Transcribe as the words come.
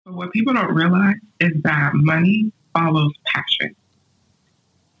What people don't realize is that money follows passion.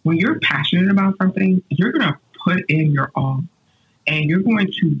 When you're passionate about something, you're going to put in your all and you're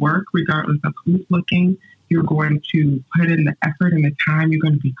going to work regardless of who's looking. You're going to put in the effort and the time. You're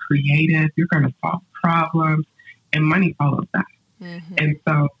going to be creative. You're going to solve problems, and money follows that. Mm-hmm. And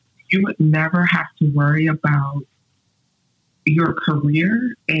so you would never have to worry about your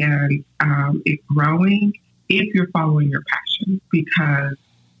career and it growing if you're following your passion, because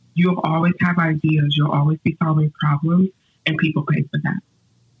you'll always have ideas. You'll always be solving problems, and people pay for that.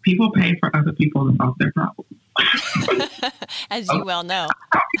 People pay for other people to solve their problems. As you well know.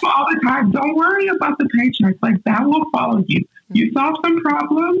 I tell people all the time, don't worry about the paycheck. Like, that will follow you. You solve some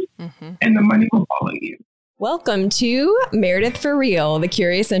problems, and the money will follow you. Welcome to Meredith for Real, the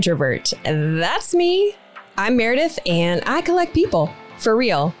Curious Introvert. That's me. I'm Meredith, and I collect people. For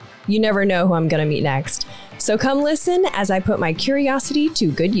real. You never know who I'm going to meet next. So come listen as I put my curiosity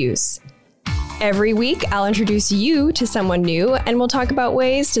to good use. Every week, I'll introduce you to someone new, and we'll talk about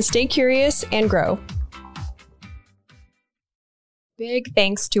ways to stay curious and grow. Big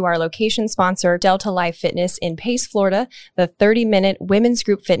thanks to our location sponsor, Delta Life Fitness in Pace, Florida, the 30-minute women's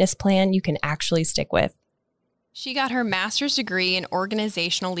group fitness plan you can actually stick with. She got her master's degree in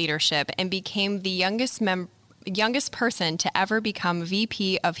organizational leadership and became the youngest person to ever become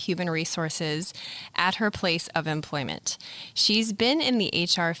VP of Human Resources at her place of employment. She's been in the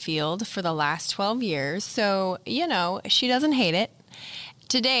HR field for the last 12 years, so, she doesn't hate it.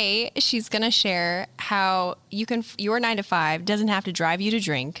 Today, she's going to share how your 9 to 5 doesn't have to drive you to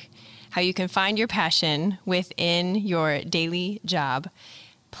drink, how you can find your passion within your daily job.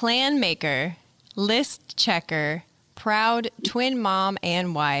 Plan maker, list checker, proud twin mom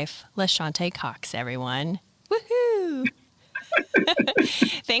and wife, LaShante Cox, everyone. Woohoo!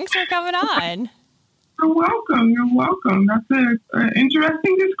 Thanks for coming on. You're welcome. That's an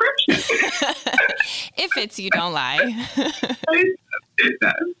interesting description. If it's you, don't lie. It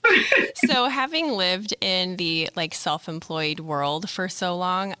does. So having lived in the self-employed world for so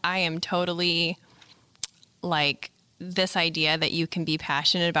long, I am totally this idea that you can be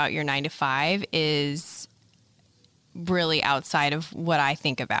passionate about your 9 to 5 is really outside of what I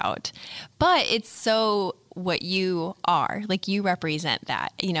think about. But it's so what you are, you represent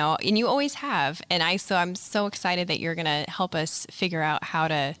that, and you always have. And I'm so excited that you're going to help us figure out how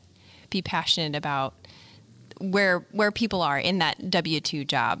to be passionate about where people are in that W-2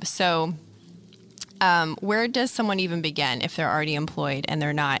 job. So where does someone even begin if they're already employed and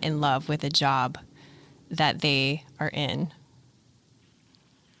they're not in love with a job that they are in?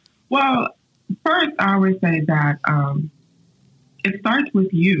 Well, first, I always say that it starts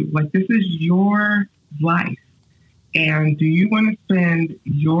with you. This is your life. And do you want to spend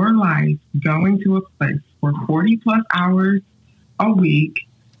your life going to a place for 40 plus hours a week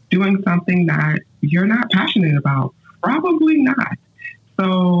doing something that you're not passionate about? Probably not.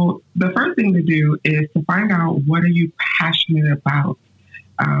 So the first thing to do is to find out, what are you passionate about?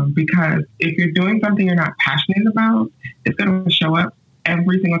 Because if you're doing something you're not passionate about, it's going to show up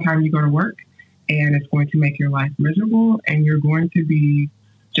every single time you go to work, and it's going to make your life miserable, and you're going to be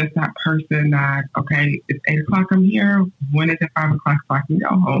just that person that, okay, it's 8 o'clock, I'm here. When is it 5 o'clock so I can go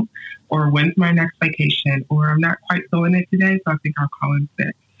home? Or when's my next vacation? Or I'm not quite feeling it today, so I think I'll call in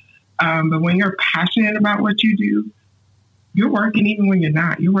sick. But when you're passionate about what you do, you're working even when you're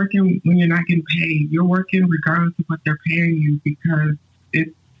not. You're working when you're not getting paid. You're working regardless of what they're paying you, because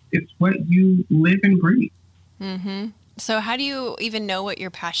it's what you live and breathe. Mm-hmm. So how do you even know what you're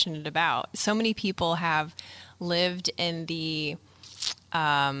passionate about? So many people have lived in the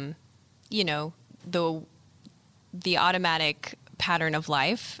the automatic pattern of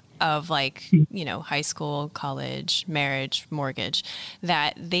life of high school, college, marriage, mortgage,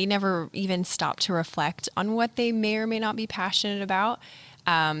 that they never even stop to reflect on what they may or may not be passionate about.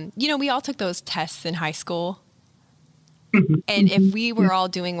 We all took those tests in high school. And if we were all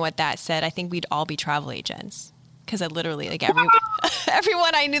doing what that said, I think we'd all be travel agents. Because I literally,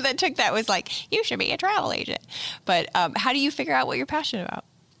 everyone I knew that took that was you should be a travel agent. But how do you figure out what you're passionate about?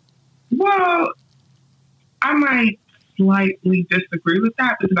 Well, I might slightly disagree with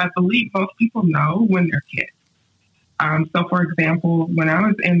that, because I believe most people know when they're kids. So, for example, when I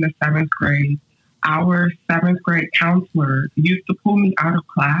was in the 7th grade, our 7th grade counselor used to pull me out of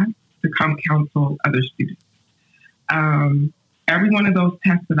class to come counsel other students. Every one of those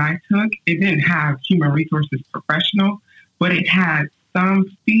tests that I took, it didn't have human resources professional, but it had some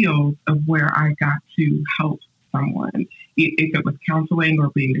field of where I got to help someone. If it was counseling or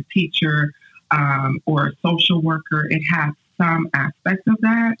being a teacher or a social worker, it had some aspect of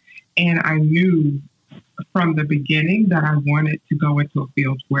that. And I knew from the beginning that I wanted to go into a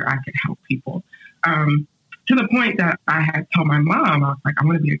field where I could help people. To the point that I had told my mom, I was like, I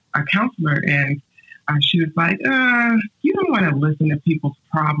want to be a counselor. And she was like, you don't want to listen to people's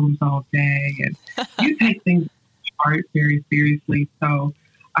problems all day. And you take things hard very seriously. So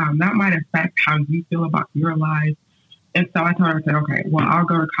that might affect how you feel about your life. And so I told her, I said, okay, well, I'll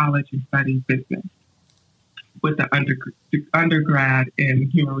go to college and study business with the undergrad in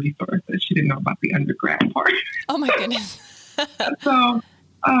human resources. She didn't know about the undergrad part. Oh, my goodness. So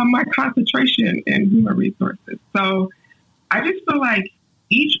my concentration in human resources. So I just feel like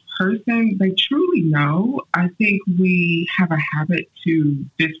each person, they truly know. I think we have a habit to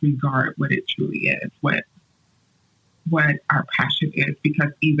disregard what it truly is, what our passion is,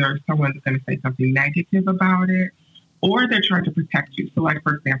 because either someone's going to say something negative about it, or they're trying to protect you. So, like,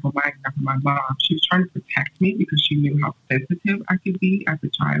 for example, my mom, she was trying to protect me because she knew how sensitive I could be as a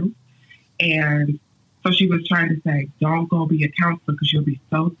child. And so she was trying to say, don't go be a counselor because you'll be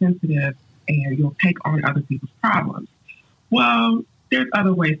so sensitive and you'll take on other people's problems. Well, there's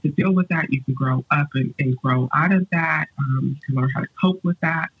other ways to deal with that. You can grow up and grow out of that. You can learn how to cope with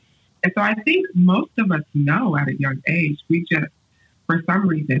that. And so I think most of us know at a young age, we just, for some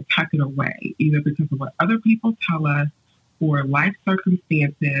reason, tuck it away, either because of what other people tell us or life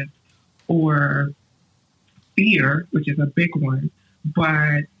circumstances or fear, which is a big one.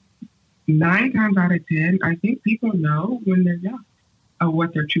 But 9 times out of 10, I think people know when they're young of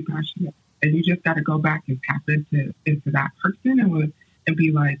what their true passion is. And you just got to go back and tap into that person and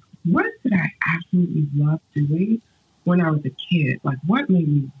be like, what did I absolutely love doing when I was a kid? Like, what made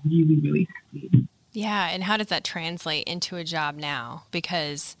me really, really happy? Yeah. And how does that translate into a job now?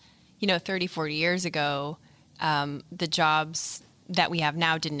 Because, 30, 40 years ago, the jobs that we have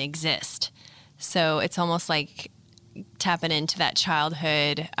now didn't exist. So it's almost like tapping into that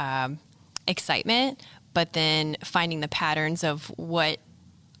childhood excitement, but then finding the patterns of what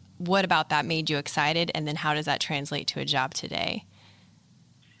about that made you excited, and then how does that translate to a job today?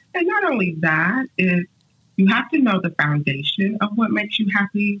 And not only that, is you have to know the foundation of what makes you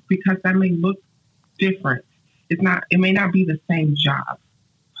happy, because that may look different. It may not be the same job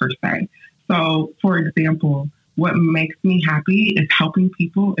per se. So, for example, what makes me happy is helping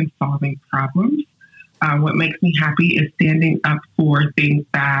people and solving problems. What makes me happy is standing up for things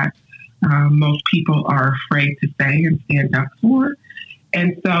that most people are afraid to say and stand up for.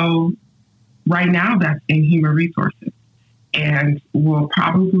 And so right now that's in human resources, and will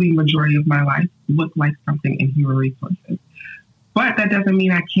probably majority of my life look like something in human resources. But that doesn't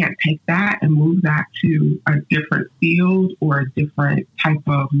mean I can't take that and move that to a different field or a different type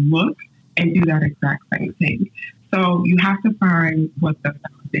of look and do that exact same thing. So you have to find what the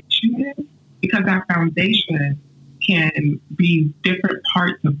foundation is, because that foundation can be different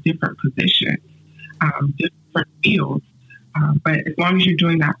parts of different positions, different fields. But as long as you're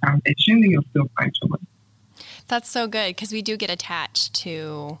doing that foundation, then you'll still find joy. That's so good, because we do get attached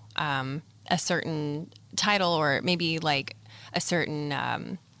to a certain title, or maybe like a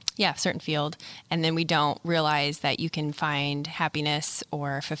certain certain field, and then we don't realize that you can find happiness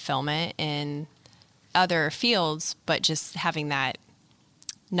or fulfillment in other fields, but just having that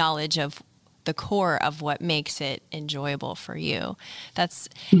knowledge of the core of what makes it enjoyable for you. That's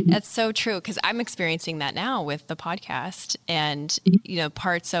so true, because I'm experiencing that now with the podcast, and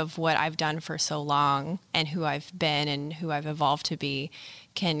parts of what I've done for so long and who I've been and who I've evolved to be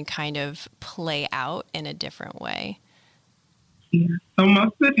can kind of play out in a different way. Yeah. So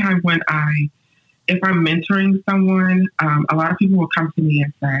most of the time if I'm mentoring someone, a lot of people will come to me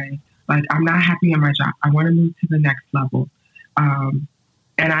and say, like, I'm not happy in my job. I want to move to the next level.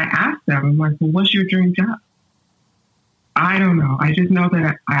 And I ask them, I'm like, well, what's your dream job? I don't know. I just know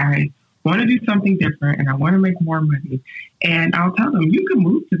that I want to do something different and I want to make more money. And I'll tell them, you can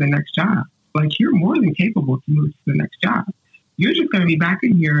move to the next job. Like, you're more than capable to move to the next job. You're just going to be back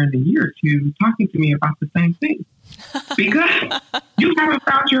in here in a year or two talking to me about the same thing. Because you haven't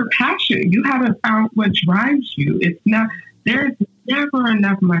found your passion. You haven't found what drives you. There's never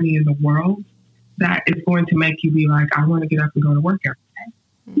enough money in the world that is going to make you be like, I want to get up and go to work every day.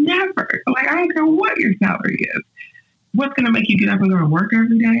 Never. Like, I don't care what your salary is. What's going to make you get up and go to work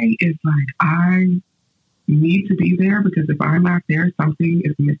every day is like, I need to be there, because if I'm not there, something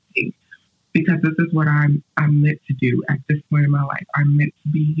is missing. Because this is what I'm meant to do at this point in my life. I'm meant to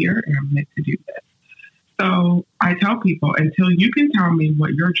be here and I'm meant to do this. So I tell people, until you can tell me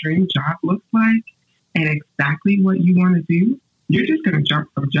what your dream job looks like and exactly what you want to do, you're just going to jump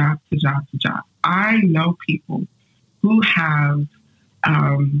from job to job to job. I know people who have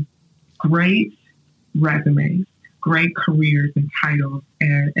great resumes, great careers and titles,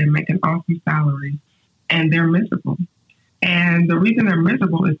 and make an awesome salary. and they're miserable. And the reason they're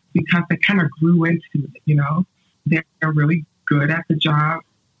miserable is because they kind of grew into it, you know. They're really good at the job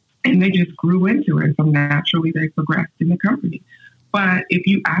and they just grew into it. So naturally they progressed in the company. But if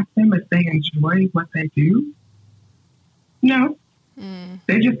you ask them if they enjoy what they do, no.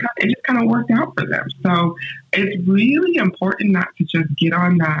 It just kind of worked out for them. So it's really important not to just get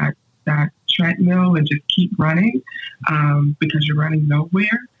on that treadmill and just keep running because you're running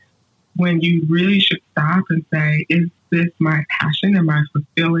nowhere. When you really should stop and say, is this my passion? Am I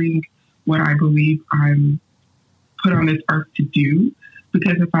fulfilling what I believe I'm put on this earth to do?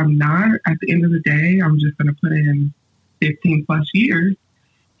 Because if I'm not, at the end of the day, I'm just going to put in 15 plus years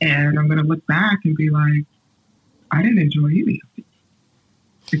and I'm going to look back and be like, I didn't enjoy any of it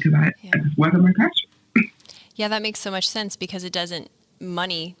because it just wasn't my passion. Yeah, that makes so much sense because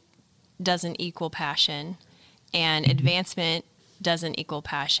money doesn't equal passion and advancement doesn't equal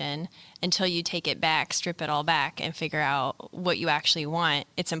passion until you take it back, strip it all back and figure out what you actually want.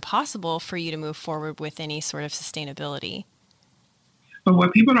 It's impossible for you to move forward with any sort of sustainability. But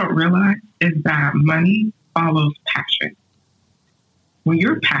what people don't realize is that money follows passion. When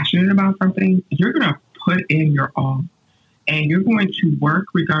you're passionate about something, you're going to put in your all and you're going to work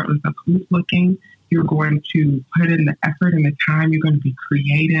regardless of who's looking. You're going to put in the effort and the time. You're going to be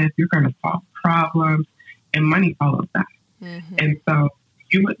creative. You're going to solve problems and money follows that. Mm-hmm. And so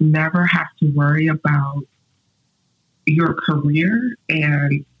you would never have to worry about your career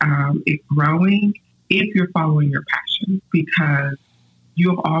and it growing if you're following your passion, because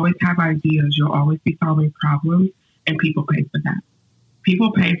you'll always have ideas. You'll always be solving problems and people pay for that.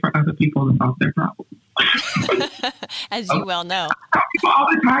 People pay for other people to solve their problems. As you well know. I tell people all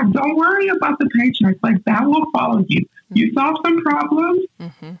the time, don't worry about the paycheck. Like that will follow you. Mm-hmm. You solve some problems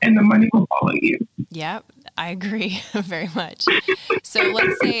and the money will follow you. Yep. I agree very much. So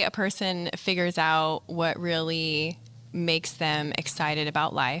let's say a person figures out what really makes them excited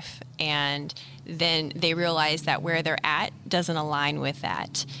about life and then they realize that where they're at doesn't align with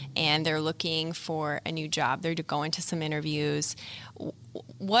that and they're looking for a new job. They're going to some interviews.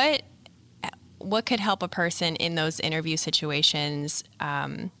 What could help a person in those interview situations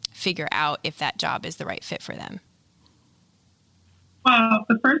figure out if that job is the right fit for them? Well,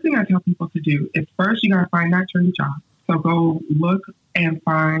 the first thing I tell people to do is first you got to find that dream job. So go look and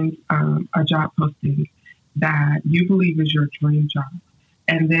find a job posting that you believe is your dream job.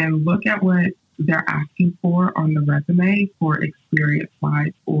 And then look at what they're asking for on the resume for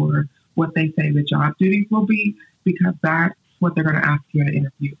experience-wise or what they say the job duties will be, because that's what they're going to ask you in an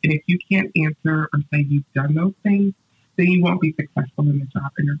interview. And if you can't answer or say you've done those things, then you won't be successful in the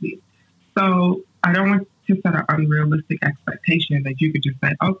job interview. So I don't want to set an unrealistic expectation that you could just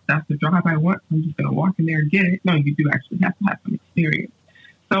say, oh, that's the job I want, so I'm just going to walk in there and get it. No, you do actually have to have some experience.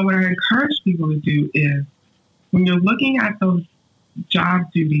 So what I encourage people to do is when you're looking at those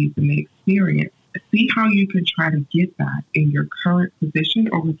job duties and the experience, see how you can try to get that in your current position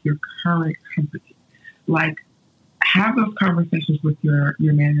or with your current company. Like, have those conversations with your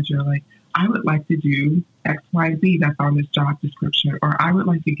manager. Like, I would like to do X, Y, Z that's on this job description, or I would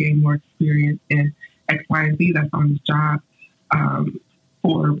like to gain more experience in X, Y, and Z that's on this job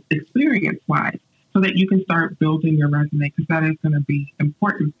for experience-wise, so that you can start building your resume, because that is going to be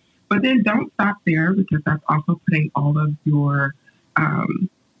important. But then don't stop there, because that's also putting all of your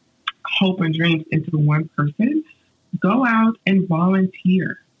hope and dreams into one person. Go out and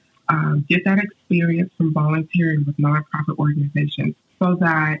volunteer. Get that experience from volunteering with nonprofit organizations so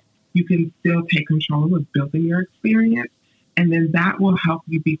that you can still take control of building your experience. And then that will help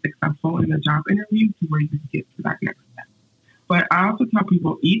you be successful in the job interview to where you can get to that next step. But I also tell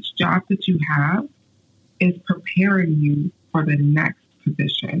people each job that you have is preparing you for the next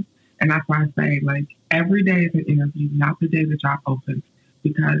position. And that's why I say, like, every day is an interview, not the day the job opens,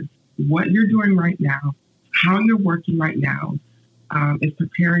 because what you're doing right now, how you're working right now, is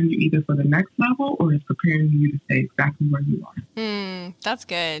preparing you either for the next level or is preparing you to stay exactly where you are. That's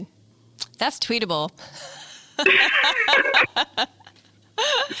good. That's tweetable.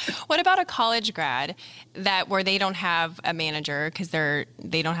 What about a college grad where they don't have a manager because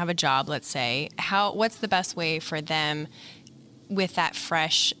they don't have a job, let's say? What's the best way for them with that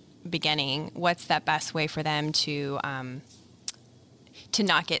fresh beginning? What's that best way for them to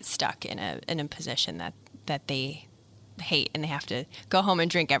not get stuck in a position that they hate and they have to go home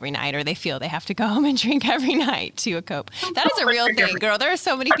and drink every night, or they feel they have to go home and drink every night to a cope? That is a real thing, girl. There are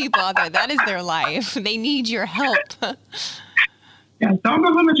so many people out there. That is their life. They need your help. Yeah, don't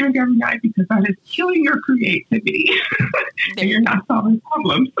go home and drink every night, because that is killing your creativity and you're not solving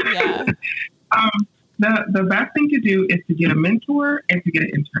problems. Yeah. The best thing to do is to get a mentor and to get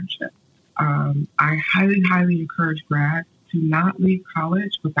an internship. I highly, highly encourage grads to not leave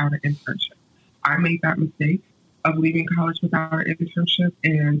college without an internship. I made that mistake of leaving college without an internship,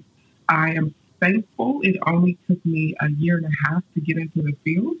 and I am thankful it only took me a year and a half to get into the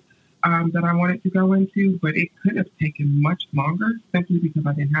field that I wanted to go into, but it could have taken much longer simply because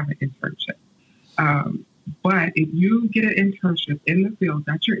I didn't have an internship. But if you get an internship in the field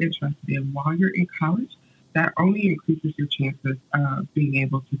that you're interested in while you're in college, that only increases your chances of being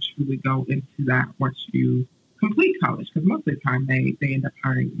able to truly go into that once you complete college, because most of the time they end up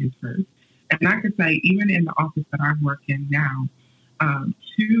hiring interns. And I could say, even in the office that I work in now,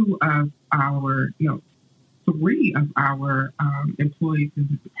 three of our employees in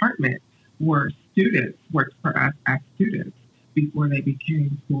the department were students, worked for us as students before they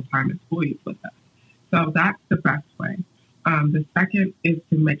became full-time employees with us. So that's the best way. The second is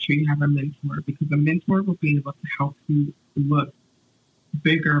to make sure you have a mentor, because a mentor will be able to help you look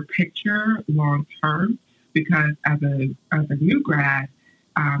bigger picture, long term. Because as a new grad,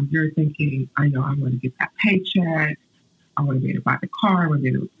 you're thinking, I want to get that paycheck. I want to be able to buy the car. I want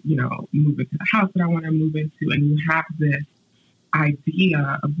to be able to, move into the house that I want to move into. And you have this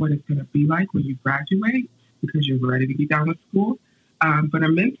idea of what it's going to be like when you graduate because you're ready to be done with school. But a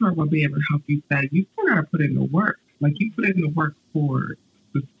mentor will be able to help you say, you still got to put in the work. Like, you put in the work for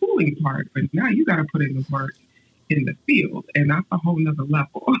the schooling part, but now you got to put in the work in the field. And that's a whole nother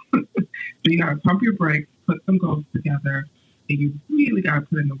level. So you got to pump your brakes, put some goals together, and you really got to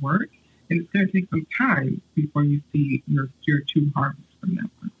put in the work. And it's going to take some time before you see your true harvest from that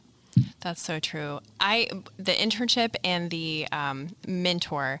work. That's so true. The internship and the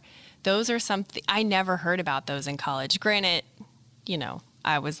mentor, those are something I never heard about those in college. Granted,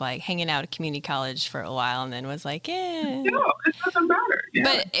 I was like hanging out at community college for a while and then was like, No, it doesn't matter. Yeah.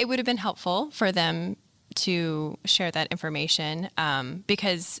 But it would have been helpful for them to share that information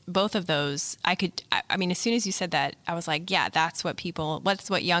because both of those, as soon as you said that, I was like, yeah, that's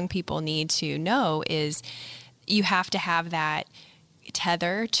what young people need to know is you have to have that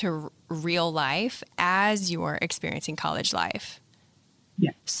tether to real life as you're experiencing college life.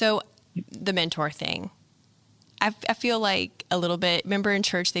 Yeah. So the mentor thing, I feel like a little bit, remember in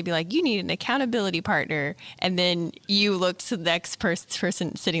church, they'd be like, you need an accountability partner. And then you look to the next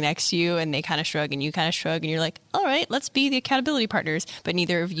person sitting next to you and they kind of shrug and you kind of shrug and you're like, all right, let's be the accountability partners. But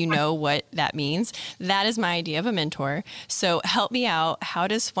neither of you know what that means. That is my idea of a mentor. So help me out. How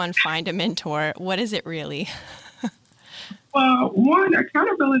does one find a mentor? What is it really? Well, one,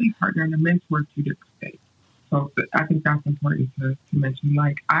 accountability partner and a mentor, two different things. So I think that's important to mention.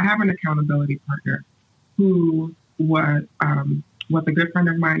 Like, I have an accountability partner who was a good friend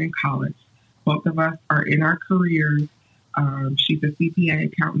of mine in college. Both of us are in our careers. She's a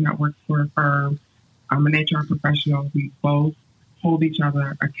CPA accountant that works for a firm. I'm an HR professional. We both hold each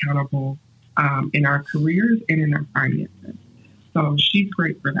other accountable in our careers and in our finances. So she's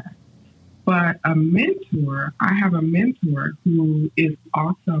great for that. But a mentor, I have a mentor who is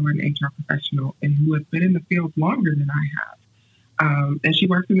also an HR professional and who has been in the field longer than I have. And she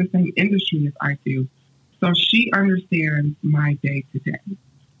works in the same industry as I do. So she understands my day to day.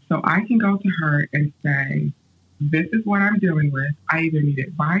 So I can go to her and say, this is what I'm dealing with. I either need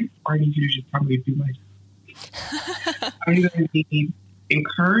advice or I need you to just tell me to do my job. I either need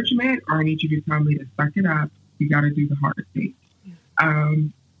encouragement or I need you to tell me to suck it up. You got to do the hard thing.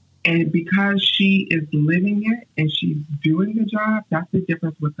 And because she is living it and she's doing the job, that's the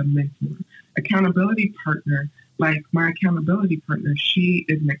difference with a mentor. Accountability partner, like my accountability partner, she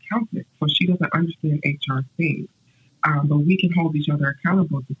is an accountant, so she doesn't understand HR things. But we can hold each other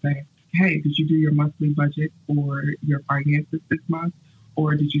accountable to say, hey, did you do your monthly budget or your finances this month?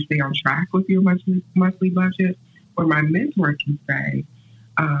 Or did you stay on track with your monthly budget? Or my mentor can say,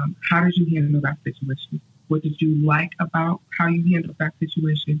 how did you handle that situation? What did you like about how you handled that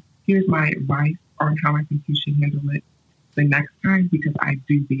situation? Here's my advice on how I think you should handle it the next time, because I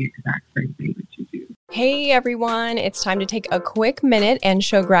do the exact same thing that you do. Hey everyone, it's time to take a quick minute and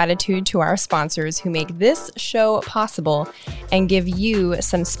show gratitude to our sponsors who make this show possible and give you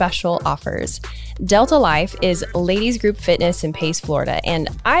some special offers. Delta Life is ladies group fitness in Pace, Florida, and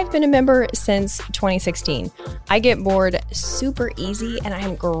I've been a member since 2016. I get bored super easy and I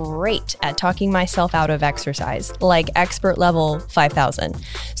am great at talking myself out of exercise, like expert level 5,000.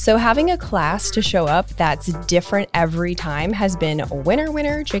 So having a class to show up that's different every time has been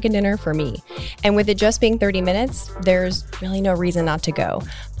winner, chicken dinner for me. And with it just being 30 minutes, there's really no reason not to go.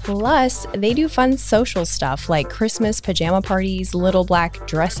 Plus, they do fun social stuff like Christmas pajama parties, little black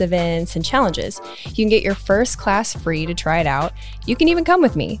dress events, and challenges. You can get your first class free to try it out. You can even come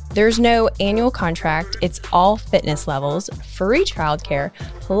with me. There's no annual contract. It's all fitness levels, free childcare.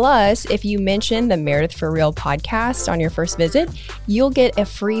 Plus, if you mention the Meredith for Real podcast on your first visit, you'll get a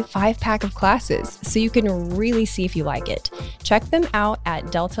free 5-pack of classes so you can really see if you like it. Check them out at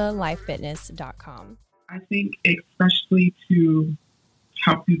deltalifefitness.com. I think especially to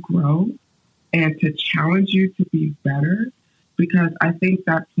help you grow and to challenge you to be better, because I think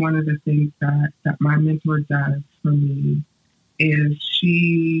that's one of the things that my mentor does for me is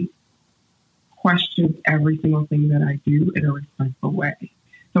she questions every single thing that I do in a respectful way.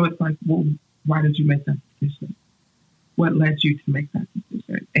 So it's like, well, why did you make that decision? What led you to make that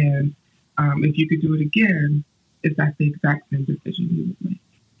decision? And if you could do it again, is that the exact same decision you would make?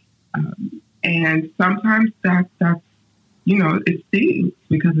 And sometimes that's it stings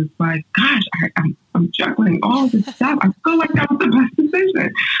because it's like, gosh, I'm juggling all this stuff. I feel like that was the best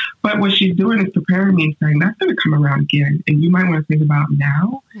decision. But what she's doing is preparing me and saying, that's going to come around again. And you might want to think about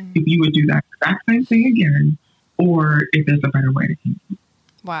now if you would do that exact same thing again, or if there's a better way to handle it.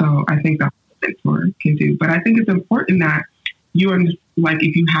 Wow. So I think that's what a mentor can do. But I think it's important that you like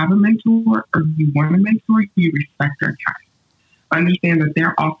if you have a mentor or you want a mentor, you respect their time. Understand that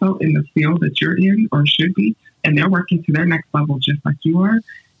they're also in the field that you're in or should be, and they're working to their next level just like you are.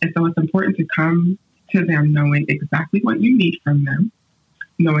 And so it's important to come to them knowing exactly what you need from them,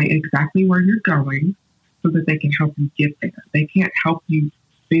 knowing exactly where you're going so that they can help you get there. They can't help you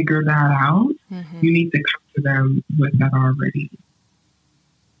figure that out. Mm-hmm. You need to come to them with that already,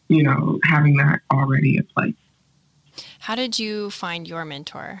 having that already in place. How did you find your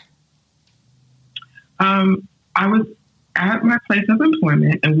mentor? I was at my place of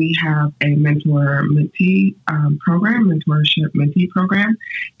employment, and we have a mentorship mentee program,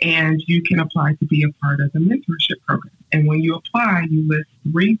 and you can apply to be a part of the mentorship program. And when you apply, you list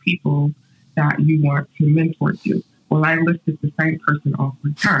 3 people that you want to mentor you. Well, I listed the same person all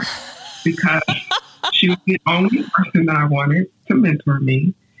 3 times because she was the only person that I wanted to mentor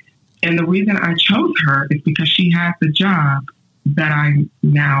me. And the reason I chose her is because she had the job that I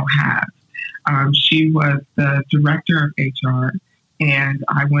now have. She was the director of HR, and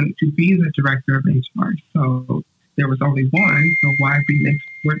I wanted to be the director of HR. So there was only one, so why be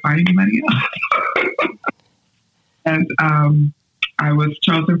mentored by anybody else? And I was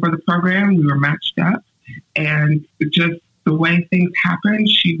chosen for the program. We were matched up, and just the way things happened,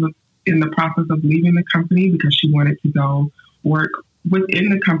 she was in the process of leaving the company because she wanted to go work within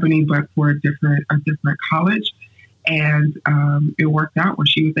the company, but for a different college. And it worked out where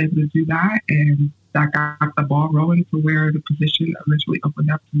she was able to do that, and that got the ball rolling to where the position eventually opened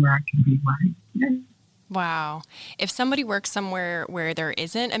up to where I can be right today. Wow. If somebody works somewhere where there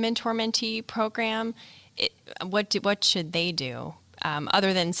isn't a mentor-mentee program, what should they do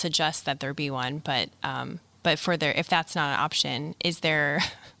other than suggest that there be one? But if that's not an option, is there?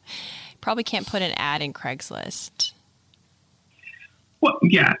 Probably can't put an ad in Craigslist. Well,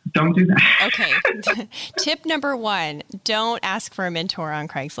 yeah, don't do that. Okay. Tip number 1, don't ask for a mentor on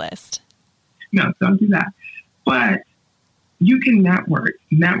Craigslist. No, don't do that. But you can network.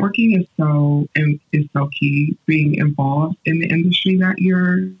 Networking is so key. Being involved in the industry that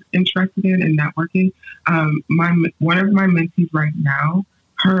you're interested in and networking. One of my mentees right now,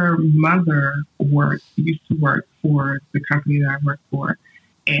 her mother used to work for the company that I work for.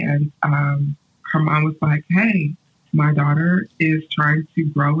 And her mom was like, hey, my daughter is trying to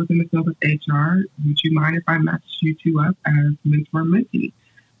grow within the field of HR. Would you mind if I matched you 2 up as mentor and mentee?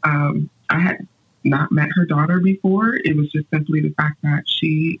 I had not met her daughter before. It was just simply the fact that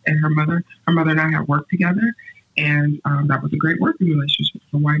she and her mother and I had worked together, and that was a great working relationship.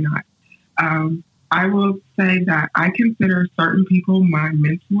 So why not? I will say that I consider certain people my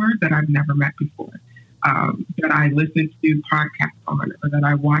mentor that I've never met before, that I listen to podcasts on, or that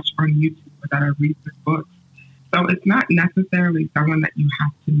I watch on YouTube, or that I read their books. So it's not necessarily someone that you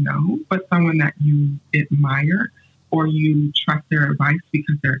have to know, but someone that you admire or you trust their advice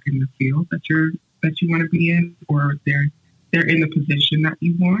because they're in the field that you want to be in, or they're in the position that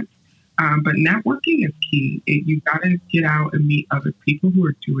you want. But networking is key. You've got to get out and meet other people who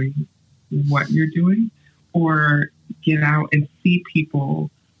are doing what you're doing, or get out and see people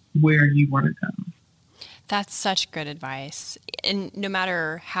where you want to go. That's such good advice. And no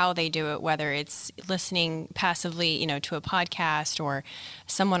matter how they do it, whether it's listening passively, to a podcast, or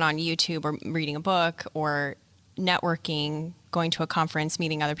someone on YouTube, or reading a book, or networking, going to a conference,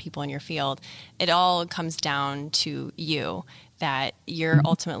 meeting other people in your field, it all comes down to you, that you're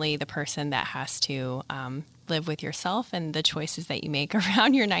ultimately the person that has to live with yourself and the choices that you make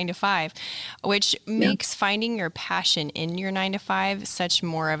around your 9 to 5, which makes finding your passion in your 9 to 5 such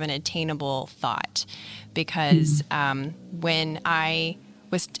more of an attainable thought. Because when I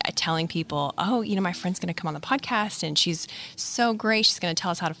was telling people, oh, my friend's going to come on the podcast and she's so great. She's going to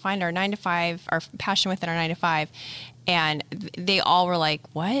tell us how to find our 9 to 5, our passion within our 9 to 5. And they all were like,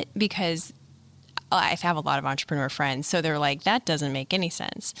 what? Because I have a lot of entrepreneur friends. So they're like, that doesn't make any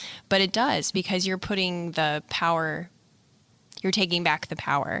sense. But it does, because you're putting the power, you're taking back the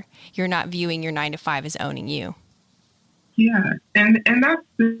power. You're not viewing your 9 to 5 as owning you. Yeah. And that's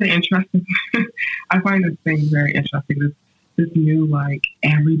the interesting. I find this thing very interesting. This new, like,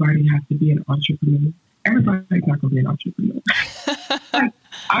 everybody has to be an entrepreneur. Everybody's not going to be an entrepreneur.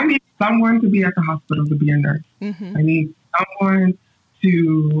 I need someone to be at the hospital to be a nurse. Mm-hmm. I need someone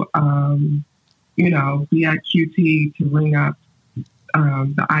to, be at QT to ring up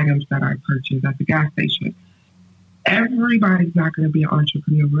the items that I purchase at the gas station. Everybody's not going to be an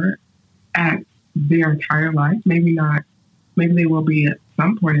entrepreneur at their entire life. Maybe not. Maybe they will be at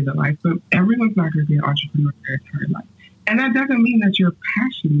some point in their life, but everyone's not going to be an entrepreneur their entire life. And that doesn't mean that you're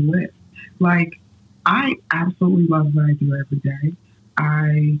passionless. Like, I absolutely love what I do every day.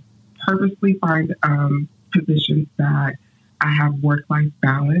 I purposely find positions that I have work-life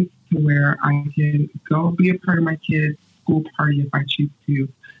balance to where I can go be a part of my kids' school party if I choose to.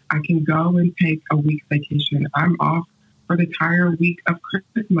 I can go and take a week's vacation. I'm off for the entire week of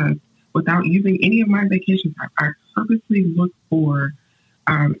Christmas without using any of my vacation time. I purposely look for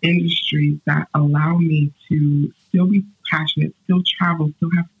industries that allow me to still be passionate, still travel, still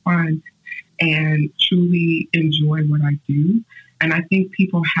have fun, and truly enjoy what I do. And I think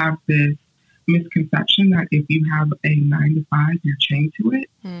people have this misconception that if you have a 9 to 5, you're chained to it,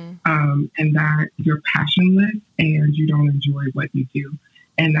 and that you're passionless and you don't enjoy what you do,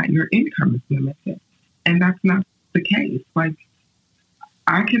 and that your income is limited. And that's not the case. Like,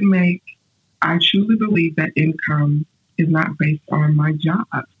 I truly believe that income is not based on my job.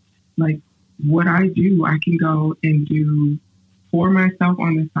 Like, what I do, I can go and do for myself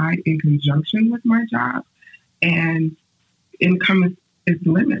on the side in conjunction with my job, and income is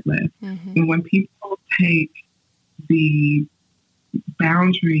limitless. Mm-hmm. And when people take the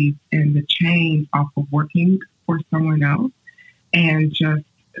boundaries and the chains off of working for someone else and just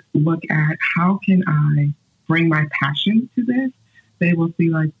look at how can I bring my passion to this, they will see,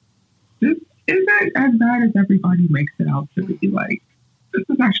 like, this isn't as bad as everybody makes it out to be. Like, this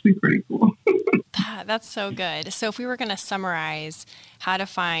is actually pretty cool. That's so good. So if we were going to summarize how to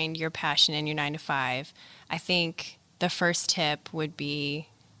find your passion in your 9 to 5, I think the first tip would be,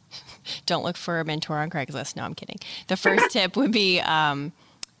 don't look for a mentor on Craigslist. No, I'm kidding. The first tip would be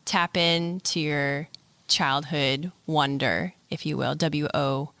tap into your childhood wonder, if you will,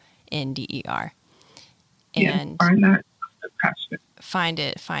 WONDER. And find that passion. Find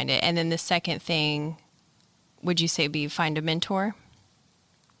it. And then the second thing, would you say be find a mentor?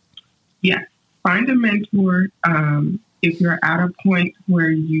 Yes. Find a mentor. If you're at a point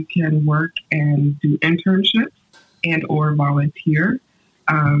where you can work and do internships and or volunteer,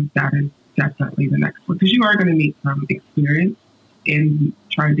 that is definitely the next one. Because you are going to need some experience in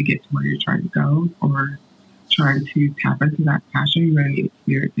trying to get to where you're trying to go or trying to tap into that passion. You're going to need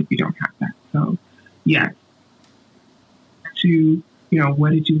experience if you don't have that. So, yes. To,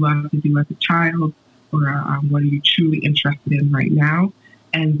 what did you love to do as a child, or what are you truly interested in right now?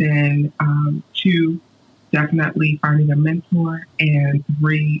 And then 2, definitely finding a mentor, and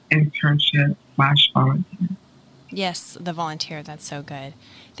 3, internship/volunteer. Yes, the volunteer. That's so good.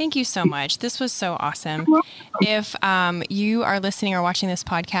 Thank you so much. This was so awesome. If you are listening or watching this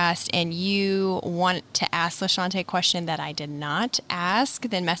podcast and you want to ask LaShonte a question that I did not ask,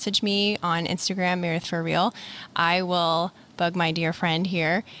 then message me on Instagram, Meredith for Real. I will bug my dear friend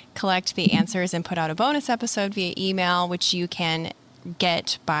here, collect the answers, and put out a bonus episode via email, which you can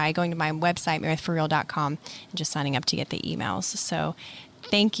get by going to my website, meredithforreal.com, and just signing up to get the emails. So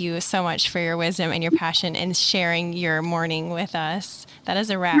thank you so much for your wisdom and your passion and sharing your morning with us. That is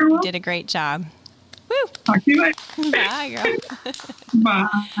a wrap. You did a great job. Woo! Talk to you later. Bye, girl. Bye.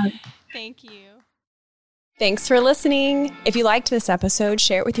 Thank you. Thanks for listening. If you liked this episode,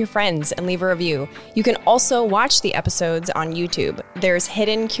 share it with your friends and leave a review. You can also watch the episodes on YouTube. There's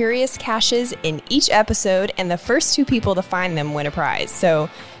hidden curious caches in each episode, and the first 2 people to find them win a prize. So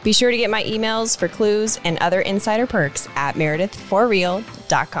be sure to get my emails for clues and other insider perks at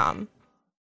meredithforreal.com.